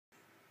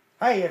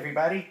Hi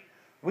everybody,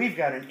 we've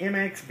got an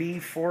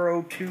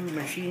Mxb402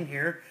 machine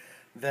here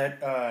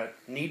that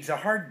needs a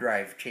hard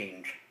drive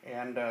change,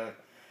 and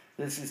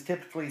this is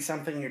typically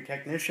something your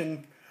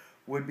technician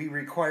would be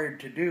required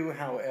to do.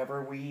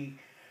 However, we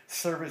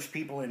service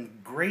people in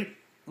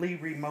greatly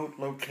remote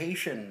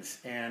locations,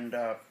 and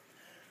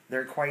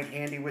they're quite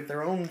handy with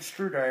their own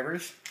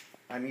screwdrivers.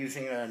 I'm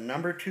using a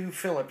number 2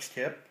 Phillips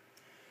tip.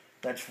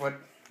 That's what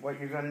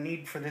you're going to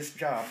need for this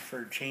job,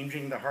 for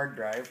changing the hard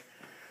drive.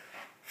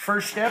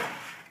 First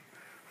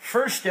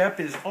step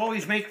is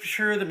always make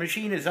sure the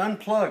machine is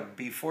unplugged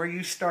before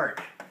you start.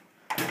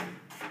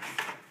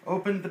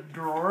 Open the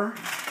drawer,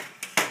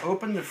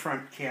 open the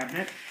front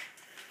cabinet.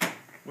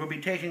 We'll be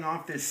taking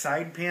off this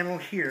side panel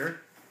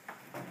here,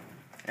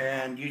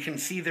 and you can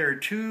see there are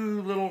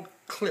 2 little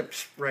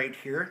clips right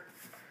here,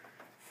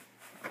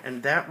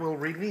 and that will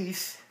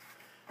release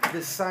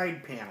this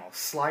side panel.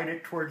 Slide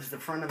it towards the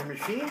front of the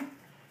machine,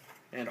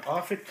 and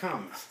off it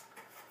comes.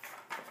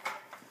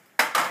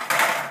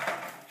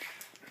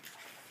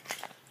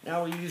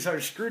 Now we use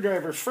our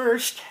screwdriver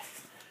first,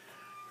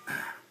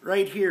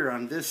 right here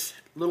on this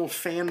little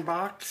fan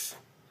box.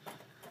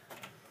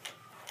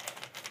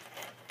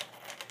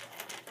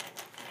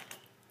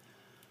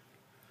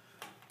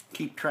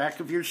 Keep track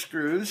of your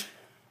screws.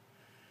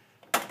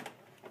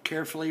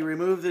 Carefully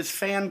remove this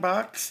fan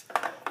box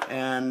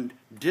and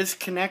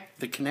disconnect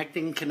the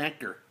connecting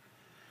connector.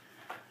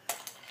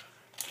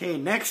 Okay,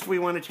 next we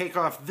want to take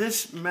off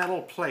this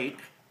metal plate.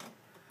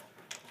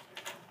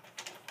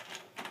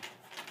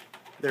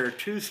 There are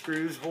 2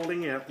 screws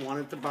holding it, one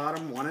at the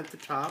bottom, one at the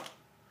top.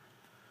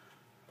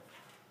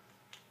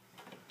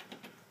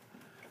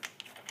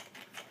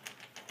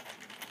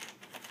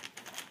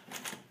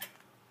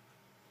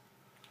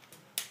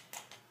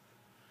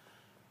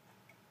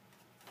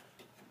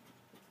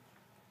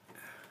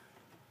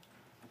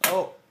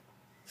 Oh,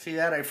 see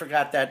that? I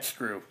forgot that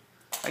screw.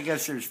 I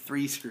guess there's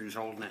 3 screws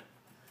holding it.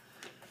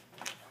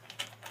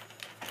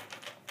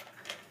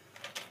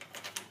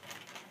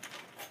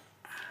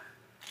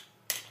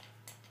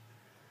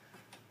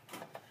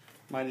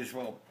 Might as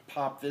well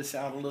pop this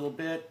out a little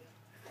bit.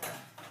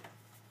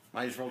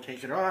 Might as well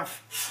take it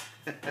off.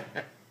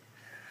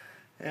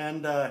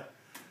 And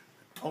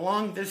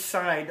along this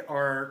side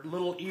are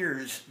little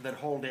ears that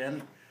hold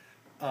in.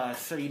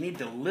 So you need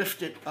to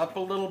lift it up a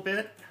little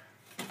bit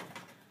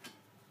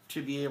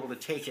to be able to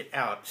take it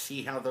out.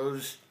 See how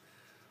those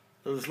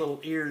little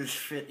ears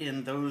fit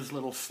in those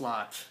little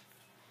slots.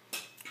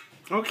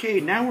 Okay,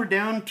 now we're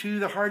down to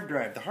the hard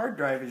drive. The hard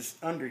drive is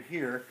under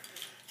here,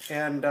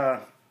 and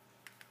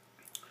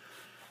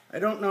I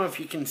don't know if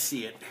you can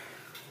see it.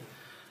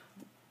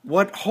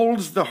 What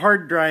holds the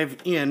hard drive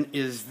in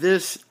is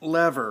this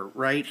lever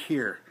right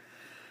here.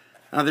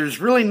 Now there's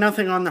really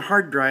nothing on the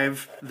hard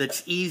drive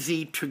that's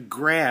easy to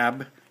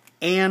grab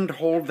and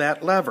hold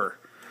that lever.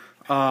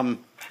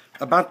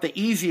 About the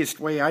easiest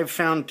way I've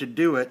found to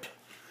do it,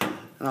 and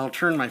I'll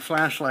turn my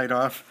flashlight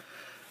off,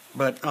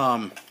 but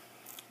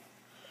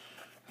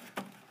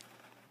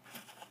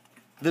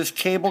this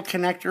cable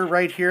connector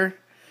right here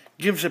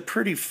gives a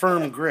pretty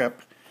firm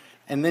grip.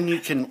 And then you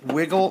can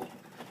wiggle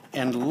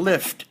and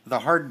lift the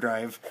hard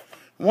drive.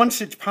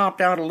 Once it's popped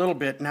out a little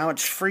bit, now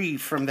it's free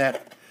from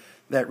that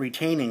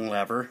retaining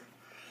lever.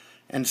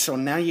 And so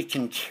now you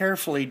can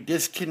carefully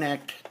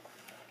disconnect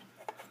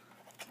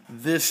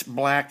this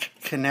black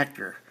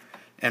connector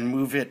and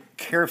move it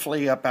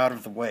carefully up out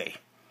of the way.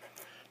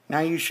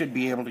 Now you should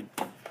be able to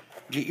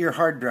get your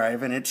hard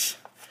drive, and it's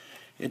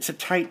a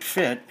tight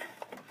fit.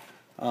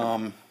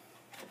 But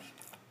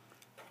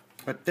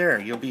there,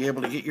 you'll be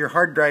able to get your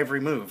hard drive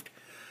removed.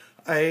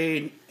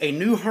 A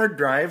new hard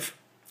drive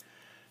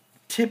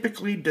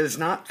typically does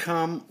not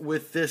come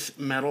with this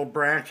metal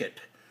bracket.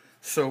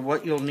 So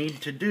what you'll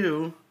need to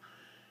do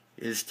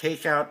is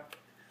take out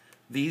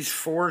these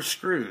 4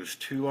 screws,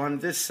 2 on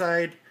this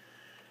side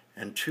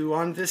and 2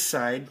 on this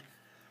side,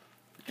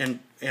 and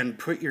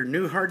put your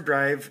new hard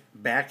drive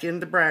back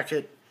in the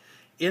bracket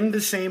in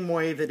the same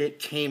way that it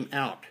came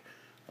out.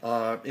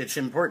 It's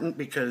important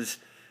because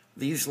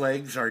these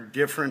legs are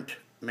different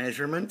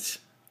measurements,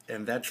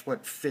 and that's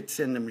what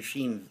fits in the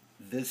machine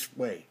this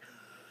way.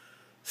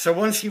 So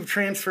once you've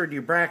transferred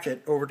your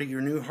bracket over to your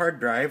new hard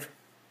drive,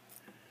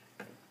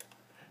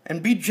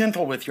 and be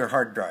gentle with your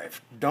hard drive.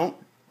 Don't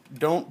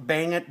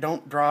bang it,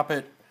 don't drop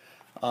it.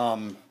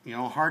 You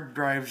know, hard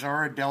drives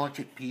are a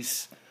delicate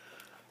piece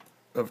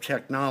of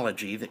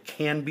technology that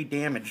can be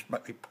damaged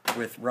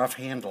with rough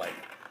handling.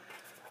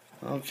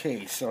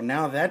 Okay, so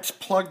now that's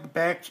plugged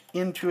back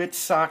into its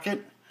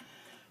socket,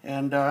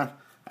 and I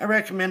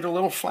recommend a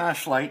little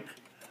flashlight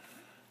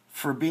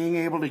for being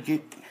able to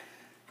get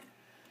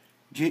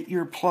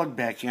your plug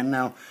back in.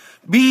 Now,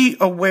 be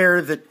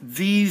aware that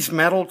these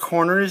metal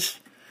corners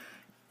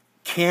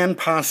can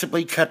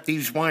possibly cut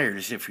these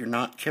wires if you're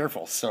not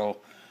careful. So,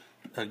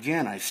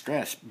 again, I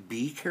stress,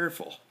 be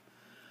careful.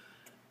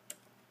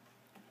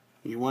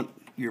 You want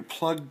your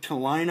plug to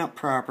line up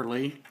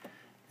properly,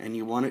 and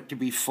you want it to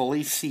be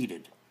fully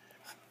seated.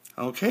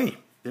 Okay,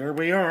 there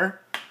we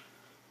are.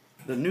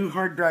 the new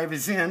hard drive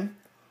is in.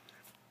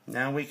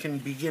 Now we can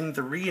begin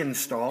the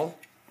reinstall.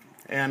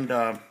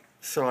 And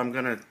so I'm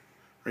going to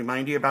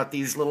remind you about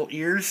these little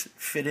ears.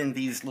 Fit in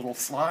these little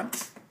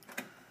slots.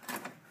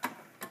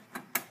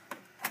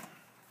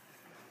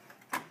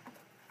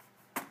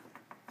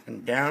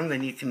 And down,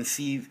 then you can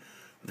see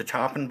the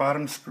top and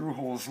bottom screw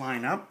holes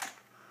line up.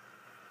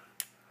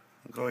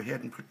 I'll go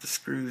ahead and put the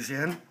screws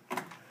in.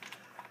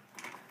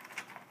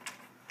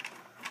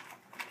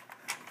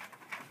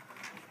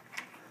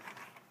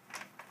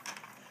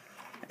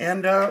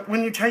 And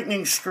when you're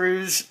tightening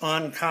screws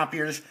on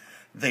copiers,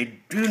 they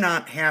do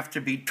not have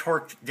to be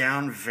torqued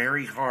down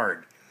very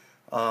hard.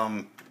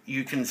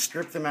 You can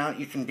strip them out,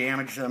 you can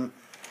damage them.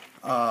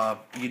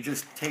 You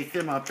just take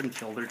them up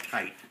until they're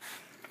tight.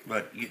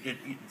 But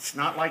it's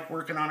not like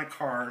working on a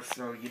car,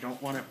 so you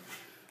don't want to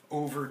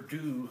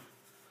overdo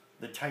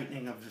the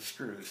tightening of the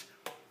screws.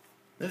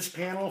 This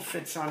panel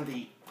fits on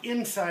the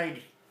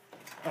inside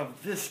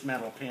of this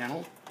metal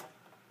panel.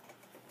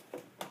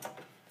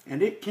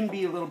 And it can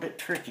be a little bit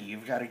tricky.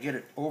 You've got to get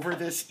it over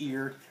this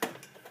ear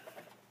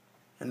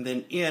and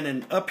then in.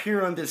 And up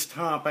here on this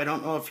top, I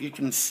don't know if you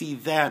can see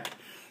that.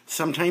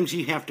 Sometimes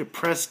you have to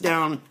press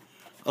down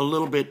a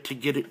little bit to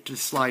get it to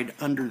slide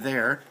under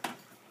there.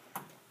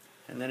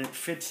 And then it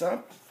fits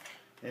up.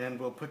 And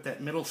we'll put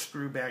that middle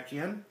screw back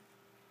in.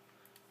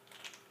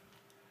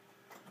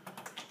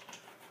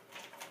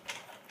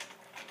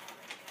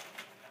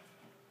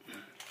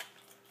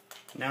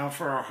 Now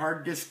for our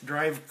hard disk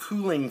drive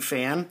cooling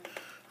fan.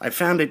 I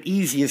found it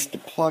easiest to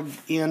plug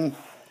in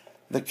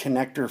the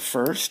connector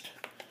first,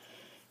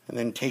 and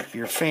then take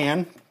your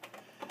fan,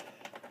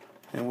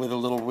 and with a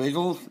little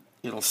wiggle,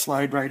 it'll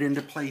slide right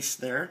into place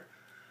there.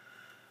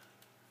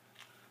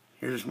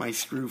 Here's my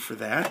screw for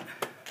that.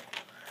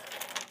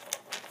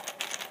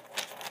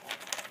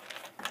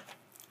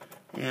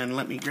 And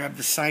let me grab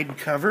the side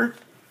cover.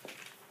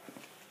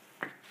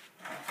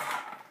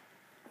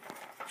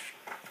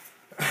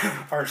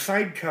 Our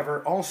side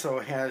cover also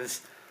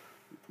has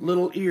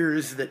little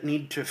ears that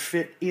need to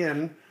fit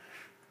in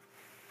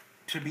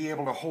to be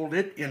able to hold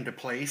it into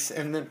place,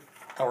 and then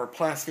our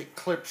plastic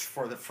clips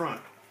for the front.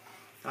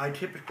 I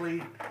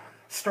typically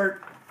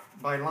start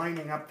by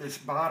lining up this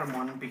bottom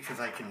one because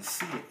I can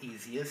see it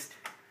easiest.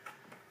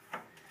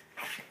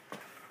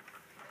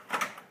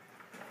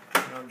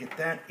 I'll get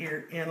that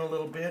ear in a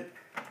little bit,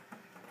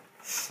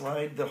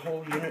 slide the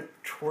whole unit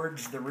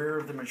towards the rear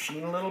of the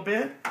machine a little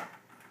bit.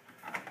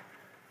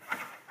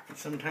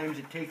 Sometimes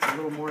it takes a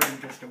little more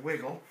than just a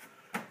wiggle.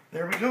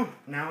 There we go.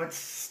 Now it's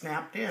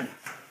snapped in.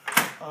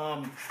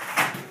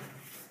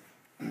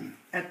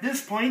 At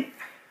this point,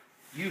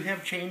 you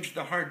have changed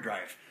the hard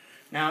drive.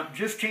 Now,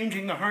 just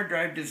changing the hard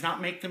drive does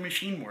not make the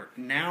machine work.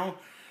 Now,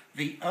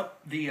 the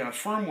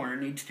firmware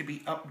needs to be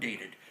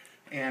updated.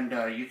 And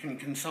you can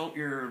consult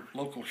your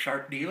local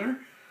Sharp dealer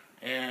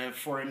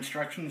for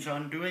instructions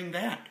on doing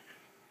that.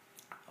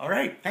 All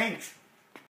right, thanks.